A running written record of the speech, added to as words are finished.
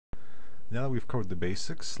Now that we've covered the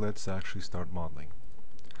basics, let's actually start modeling.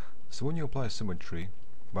 So when you apply symmetry,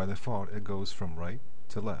 by default it goes from right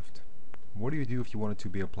to left. What do you do if you want it to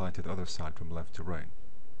be applied to the other side from left to right?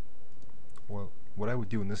 Well, what I would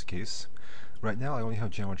do in this case, right now I only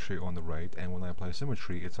have geometry on the right, and when I apply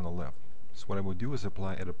symmetry it's on the left. So what I would do is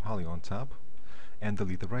apply a poly on top and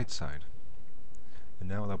delete the right side. And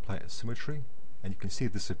now I'll apply symmetry, and you can see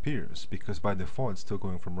it disappears because by default it's still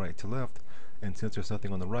going from right to left, and since there's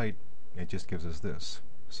nothing on the right, it just gives us this.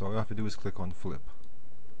 So all I have to do is click on flip.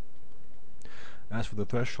 As for the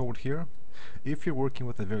threshold here, if you're working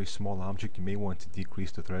with a very small object, you may want to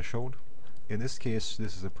decrease the threshold. In this case,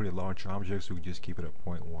 this is a pretty large object, so we just keep it at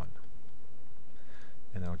 0.1.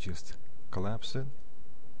 And I'll just collapse it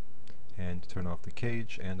and turn off the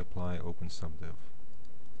cage and apply open subdiv.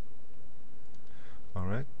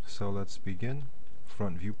 Alright, so let's begin.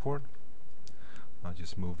 Front viewport. I'll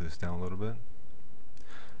just move this down a little bit.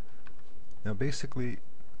 Now basically,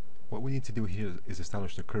 what we need to do here is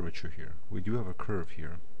establish the curvature here. We do have a curve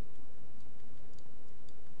here.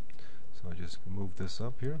 So I'll just move this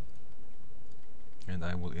up here, and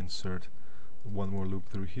I will insert one more loop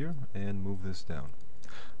through here and move this down.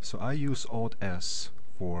 So I use Alt S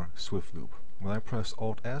for Swift Loop. When I press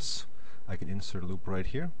Alt S, I can insert a loop right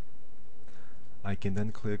here. I can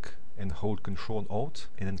then click and hold Control and Alt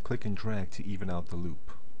and then click and drag to even out the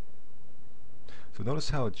loop. So notice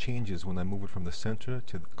how it changes when I move it from the center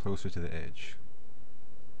to closer to the edge.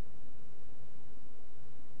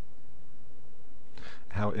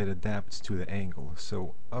 How it adapts to the angle.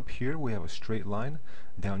 So up here we have a straight line,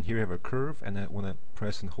 down here we have a curve, and when I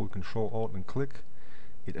press and hold Control Alt and click,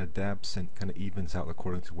 it adapts and kind of evens out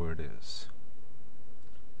according to where it is.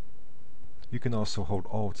 You can also hold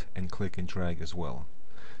Alt and click and drag as well,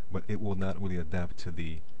 but it will not really adapt to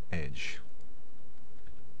the edge.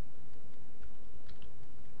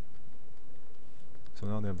 So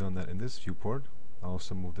now that I've done that in this viewport, I'll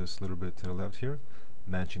also move this a little bit to the left here,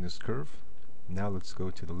 matching this curve. Now let's go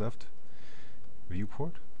to the left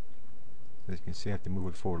viewport. As you can see, I have to move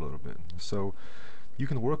it forward a little bit. So you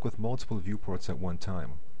can work with multiple viewports at one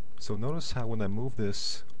time. So notice how when I move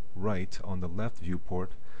this right on the left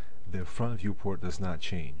viewport, the front viewport does not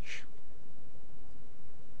change.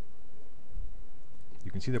 You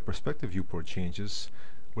can see the perspective viewport changes,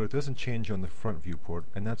 but it doesn't change on the front viewport,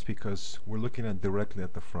 and that's because we're looking at directly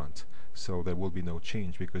at the front. So there will be no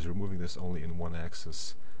change because we're moving this only in one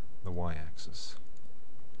axis, the y-axis.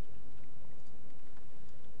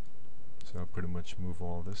 So I'll pretty much move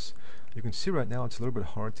all this. You can see right now it's a little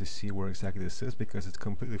bit hard to see where exactly this is because it's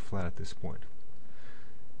completely flat at this point.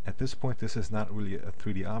 At this point this is not really a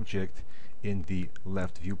 3D object in the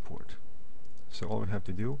left viewport. So all we have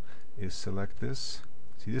to do is select this.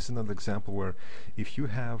 See, this is another example where if you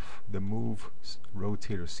have the move,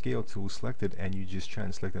 rotate, or scale tool selected and you just try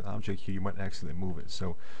and select an object here, you might accidentally move it.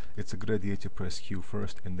 So it's a good idea to press Q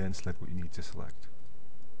first and then select what you need to select.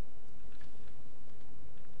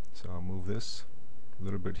 So I'll move this a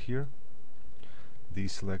little bit here,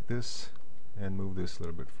 deselect this, and move this a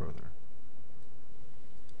little bit further.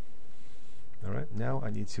 Alright, now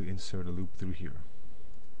I need to insert a loop through here.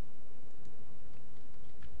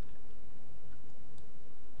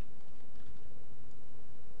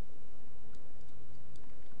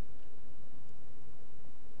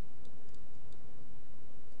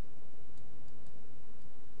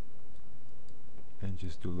 And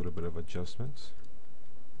just do a little bit of adjustments.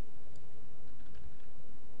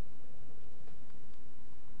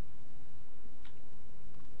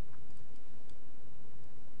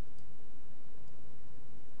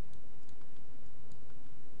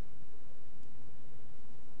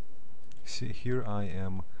 See, here I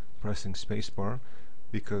am pressing spacebar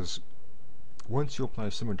because once you apply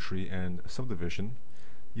symmetry and subdivision,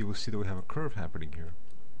 you will see that we have a curve happening here,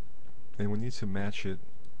 and we need to match it.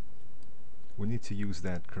 We need to use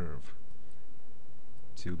that curve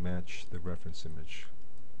to match the reference image.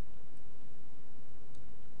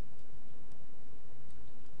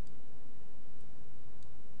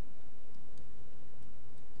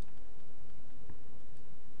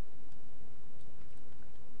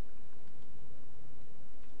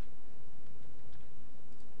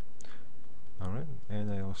 Alright,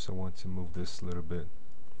 and I also want to move this a little bit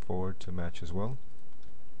forward to match as well.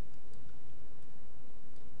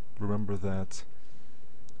 Remember that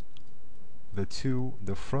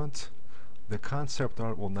the front, the concept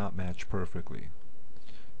art will not match perfectly.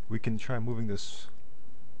 We can try moving this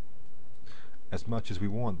as much as we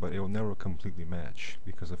want, but it will never completely match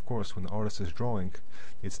because of course when the artist is drawing,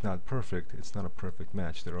 it's not perfect, it's not a perfect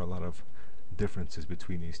match. There are a lot of differences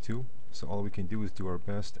between these two. So all we can do is do our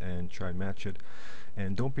best and try and match it.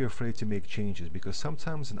 And don't be afraid to make changes, because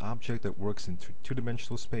sometimes an object that works in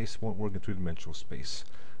two-dimensional space won't work in three-dimensional space.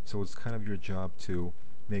 So it's kind of your job to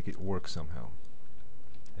make it work somehow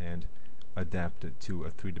and adapt it to a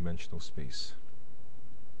three-dimensional space.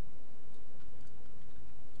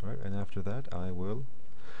 Alright, and after that I will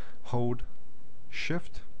hold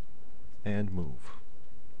Shift and move.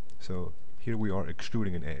 So here we are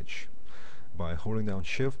extruding an edge by holding down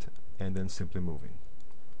Shift and then simply moving.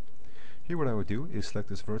 Here what I would do is select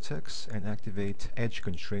this vertex and activate edge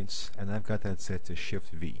constraints, and I've got that set to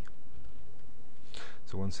Shift V.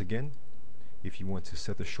 So once again, if you want to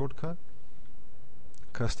set the shortcut,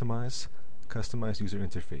 customize user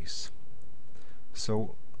interface.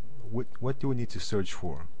 So what do we need to search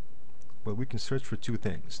for? Well, we can search for two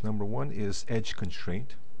things. Number one is edge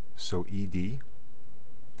constraint, so ED,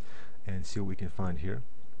 and see what we can find here.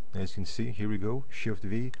 As you can see, here we go, Shift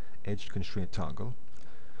V, edge constraint toggle.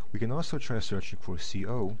 We can also try searching for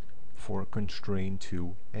CO for constraint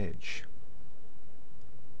to edge.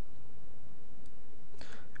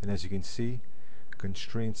 And as you can see,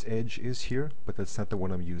 constraints edge is here, but that's not the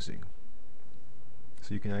one I'm using.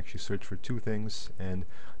 So you can actually search for two things, and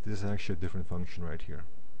this is actually a different function right here.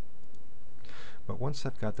 But once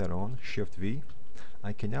I've got that on, Shift V,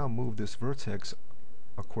 I can now move this vertex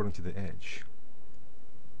according to the edge.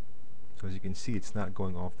 So as you can see, it's not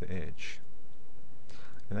going off the edge.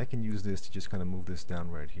 And I can use this to just kind of move this down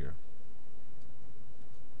right here.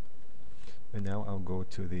 And now I'll go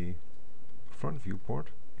to the front viewport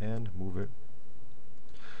and move it.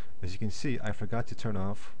 As you can see, I forgot to turn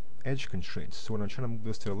off edge constraints. So when I'm trying to move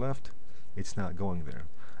this to the left, it's not going there.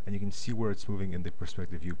 And you can see where it's moving in the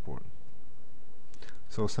perspective viewport.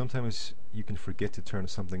 So sometimes you can forget to turn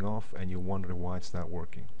something off and you wonder why it's not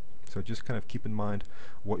working. So just kind of keep in mind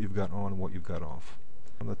what you've got on, what you've got off.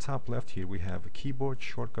 On the top left here we have a keyboard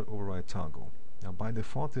shortcut override toggle. Now by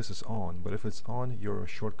default this is on, but if it's on your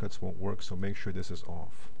shortcuts won't work, so make sure this is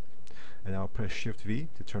off. And I'll press Shift V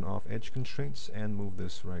to turn off edge constraints and move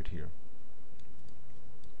this right here.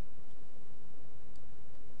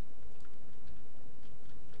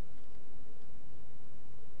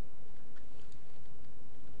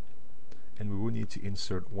 And we will need to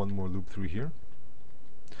insert one more loop through here.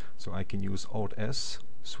 So I can use Alt S,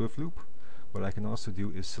 Swift Loop. What I can also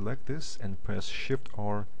do is select this and press Shift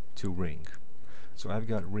R to ring. So I've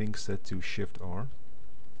got ring set to Shift R,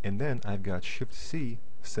 and then I've got Shift C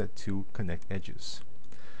set to connect edges.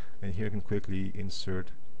 And here I can quickly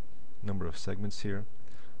insert number of segments here.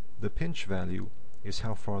 The pinch value is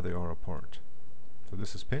how far they are apart. So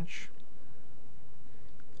this is pinch.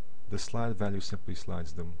 The slide value simply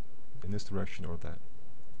slides them in this direction or that.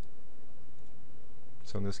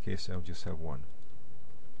 So in this case I'll just have one.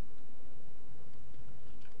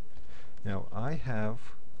 Now I have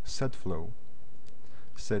set flow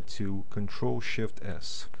set to Control Shift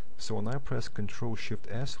S. So when I press Control Shift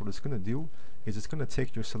S, what it's going to do is it's going to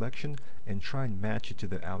take your selection and try and match it to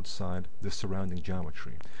the outside, the surrounding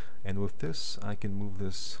geometry. And with this I can move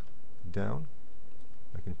this down,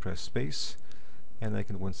 I can press space, and I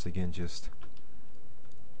can once again just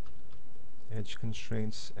edge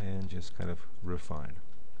constraints and just kind of refine.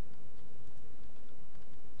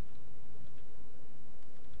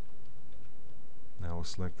 Now we'll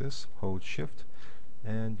select this, hold Shift,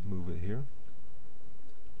 and move it here.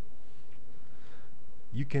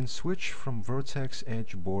 You can switch from vertex,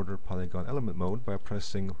 edge, border, polygon, element mode by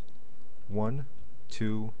pressing 1,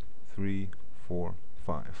 2, 3, 4,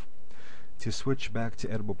 5. To switch back to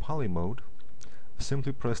editable poly mode,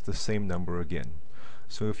 simply press the same number again.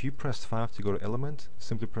 So if you pressed 5 to go to element,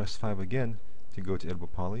 simply press 5 again to go to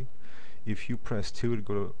editable poly. If you press 2 to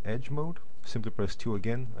go to edge mode, simply press 2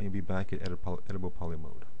 again and you'll be back at editable poly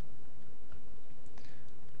mode.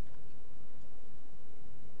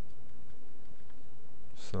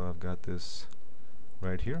 So I've got this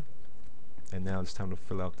right here, and now it's time to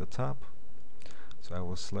fill out the top. So I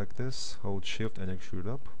will select this, hold Shift and extrude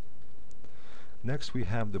up. Next we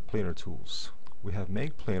have the planar tools. We have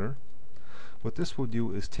Make Planar. What this will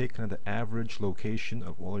do is take kind of the average location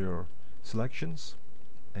of all your selections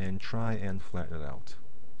and try and flatten it out.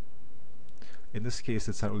 In this case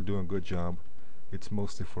it's not really doing a good job, it's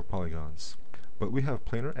mostly for polygons. But we have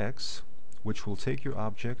Planar X, which will take your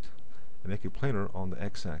object and make it planar on the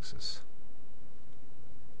x-axis.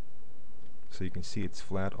 So you can see it's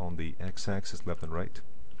flat on the x-axis left and right.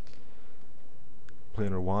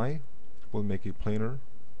 Planar Y will make it planar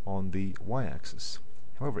on the y-axis.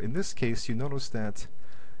 However, in this case you notice that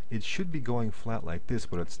it should be going flat like this,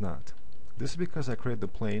 but it's not. This is because I created the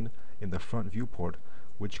plane in the front viewport,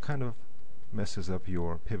 which kind of messes up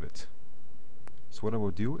your pivot. So what I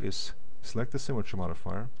will do is select the symmetry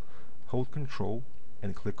modifier, hold Control,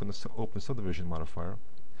 and click on the Open Subdivision modifier,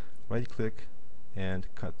 right click, and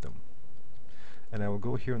cut them. And I will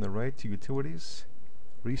go here on the right to Utilities,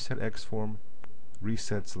 Reset Xform,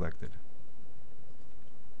 Reset Selected.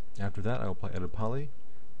 After that, I will apply Edit Poly,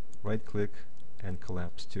 right click, and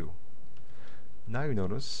Collapse to. Now you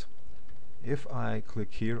notice, if I click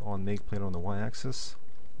here on Make Planar on the Y-axis,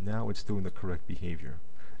 now it's doing the correct behavior.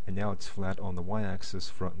 And now it's flat on the Y-axis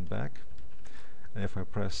front and back. And if I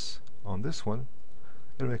press on this one,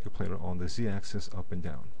 it'll make it planar on the Z-axis up and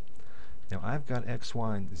down. Now I've got X,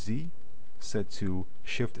 Y, and Z set to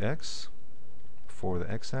Shift X for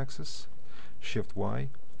the X-axis, Shift Y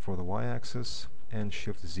for the Y-axis, and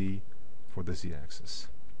Shift Z for the Z-axis.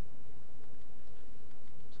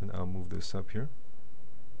 So now I'll move this up here.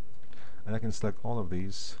 And I can select all of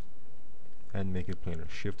these and make it planar,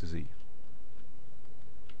 Shift Z.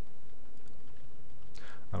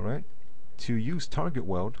 Alright, to use target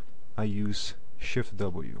weld, I use Shift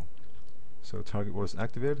W. So target weld is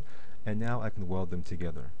activated, and now I can weld them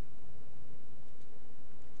together.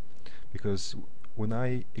 Because when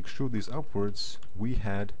I extrude these upwards, we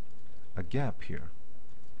had a gap here,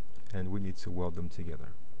 and we need to weld them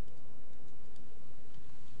together.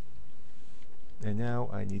 And now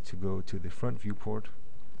I need to go to the front viewport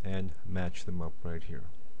and match them up right here.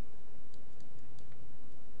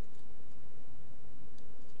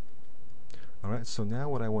 Alright, so now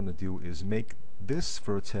what I want to do is make this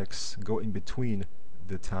vertex go in between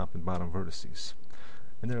the top and bottom vertices.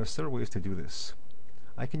 And there are several ways to do this.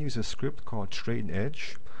 I can use a script called Straighten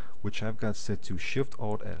Edge, which I've got set to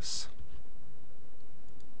Shift-Alt-S.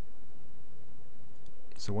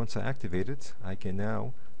 So once I activate it, I can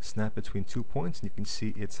now snap between 2 points, and you can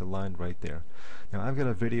see it's aligned right there. Now I've got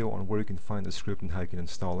a video on where you can find the script and how you can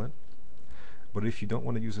install it. But if you don't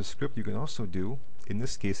want to use a script, you can also do, in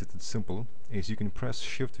this case it's simple, is you can press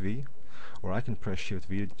Shift V, or I can press Shift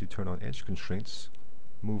V to turn on edge constraints,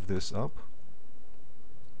 move this up,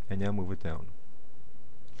 and now move it down.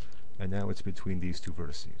 And now it's between these two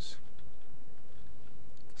vertices.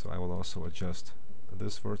 So I will also adjust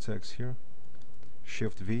this vertex here,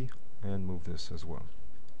 Shift V, and move this as well.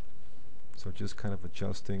 So just kind of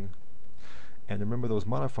adjusting. And remember those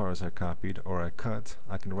modifiers I copied or I cut,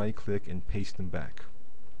 I can right click and paste them back.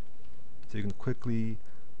 So you can quickly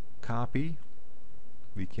copy,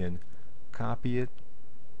 we can copy it,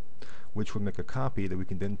 which will make a copy that we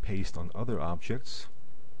can then paste on other objects.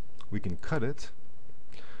 We can cut it,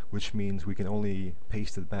 which means we can only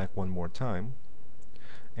paste it back one more time,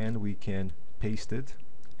 and we can paste it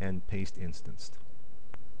and paste instanced.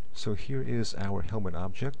 So here is our helmet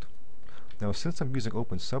object. Now since I'm using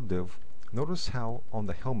Open Subdiv, notice how on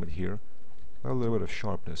the helmet here, a little bit of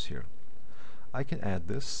sharpness here. I can add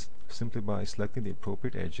this simply by selecting the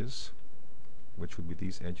appropriate edges, which would be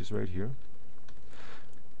these edges right here,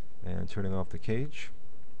 and turning off the cage.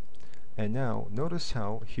 And now notice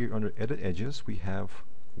how here under Edit Edges we have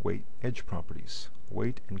Weight Edge Properties,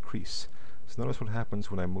 Weight and Crease. So notice what happens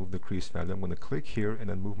when I move the crease value. I'm going to click here and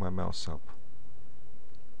then move my mouse up.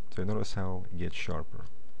 So notice how it gets sharper.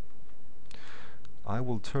 I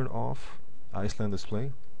will turn off Iceland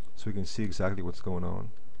Display so we can see exactly what's going on.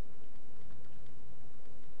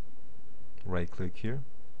 Right click here.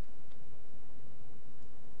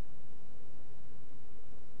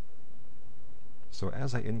 So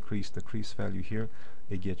as I increase the crease value here,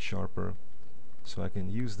 it gets sharper. So I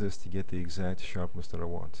can use this to get the exact sharpness that I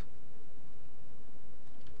want.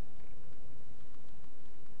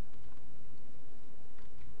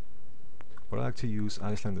 But I like to use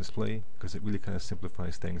Iceland Display because it really kind of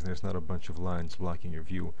simplifies things and there's not a bunch of lines blocking your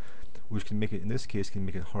view, which can make it, in this case, can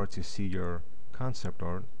make it hard to see your concept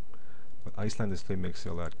art, but Iceland Display makes it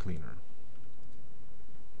a lot cleaner.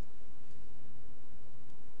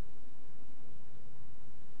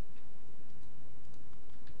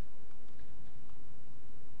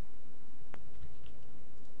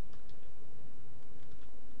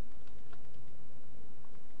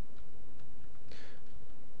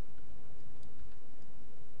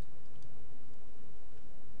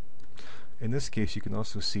 In this case, you can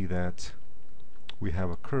also see that we have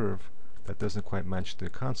a curve that doesn't quite match the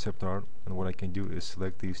concept art, and what I can do is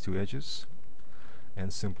select these two edges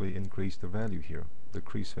and simply increase the value here, the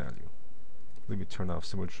crease value. Let me turn off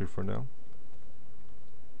symmetry for now.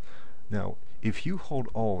 Now, if you hold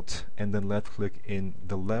Alt and then left click in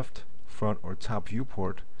the left, front, or top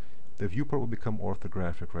viewport, the viewport will become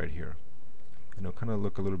orthographic right here. And it'll kind of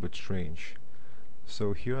look a little bit strange.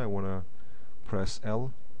 So here I want to press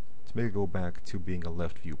L to make it go back to being a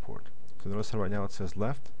left viewport. So notice how right now it says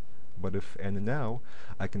left, but if, and now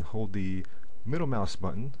I can hold the middle mouse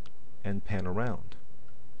button and pan around.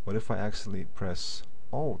 But if I accidentally press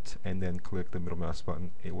Alt and then click the middle mouse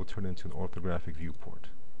button, it will turn into an orthographic viewport.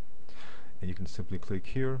 And you can simply click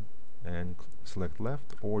here and select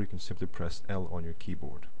left, or you can simply press L on your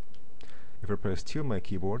keyboard. If I press T on my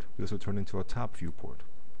keyboard, this will turn into a top viewport.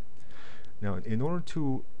 Now, in order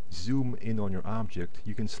to zoom in on your object,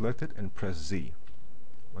 you can select it and press Z,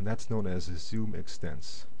 and that's known as zoom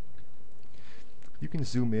extents. You can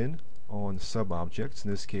zoom in on sub-objects.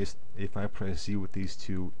 In this case, if I press Z with these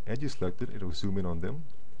two edges selected, it will zoom in on them.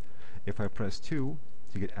 If I press 2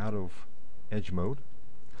 to get out of edge mode,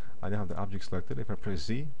 I now have the object selected. If I press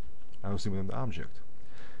Z, I will zoom in on the object.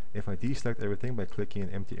 If I deselect everything by clicking an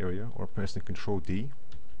empty area or pressing Ctrl D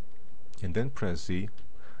and then press Z,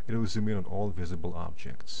 it will zoom in on all visible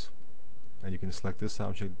objects. And you can select this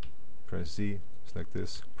object, press Z, select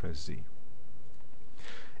this, press Z.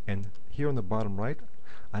 And here on the bottom right,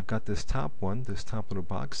 I've got this top one, this top little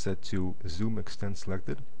box set to zoom extend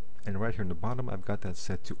selected, and right here in the bottom I've got that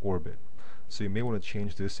set to orbit. So you may want to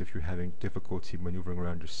change this if you're having difficulty maneuvering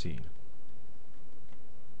around your scene.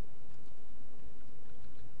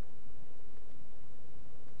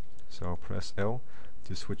 So I'll press L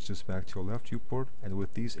to switch this back to a left viewport, and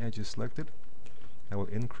with these edges selected, I will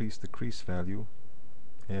increase the crease value,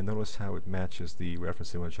 and notice how it matches the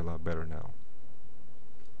reference image a lot better now.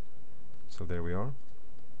 So there we are.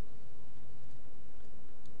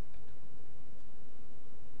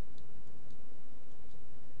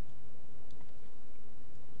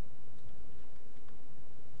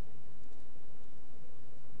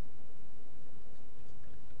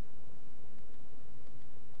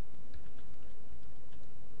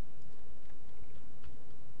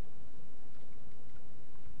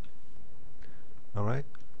 Alright,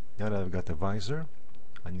 now that I've got the visor,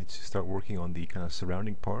 I need to start working on the kind of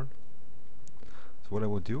surrounding part. So what I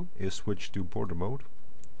will do is switch to border mode,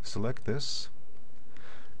 select this.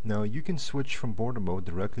 Now you can switch from border mode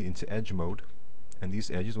directly into edge mode, and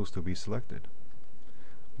these edges will still be selected.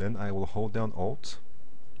 Then I will hold down Alt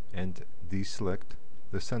and deselect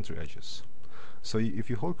the center edges. So if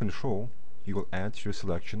you hold Control, you will add to your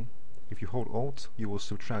selection. If you hold Alt, you will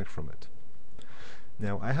subtract from it.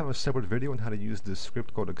 Now I have a separate video on how to use this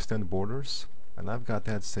script called Extend Borders, and I've got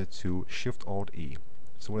that set to Shift-Alt-E.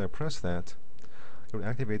 So when I press that, it will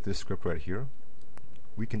activate this script right here.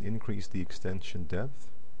 We can increase the extension depth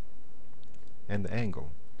and the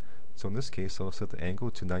angle. So in this case, I'll set the angle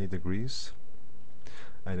to 90 degrees,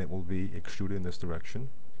 and it will be extruded in this direction.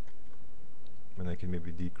 And I can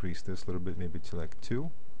maybe decrease this a little bit, maybe to like 2,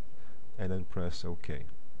 and then press OK.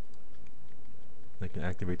 I can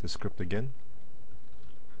activate the script again.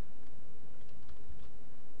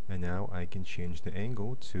 And now I can change the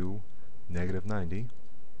angle to -90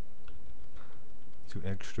 to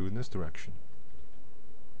extrude in this direction.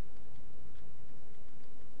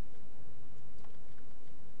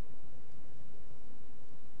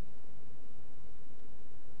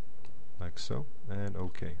 Like so, and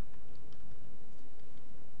OK.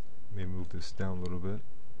 Maybe move this down a little bit.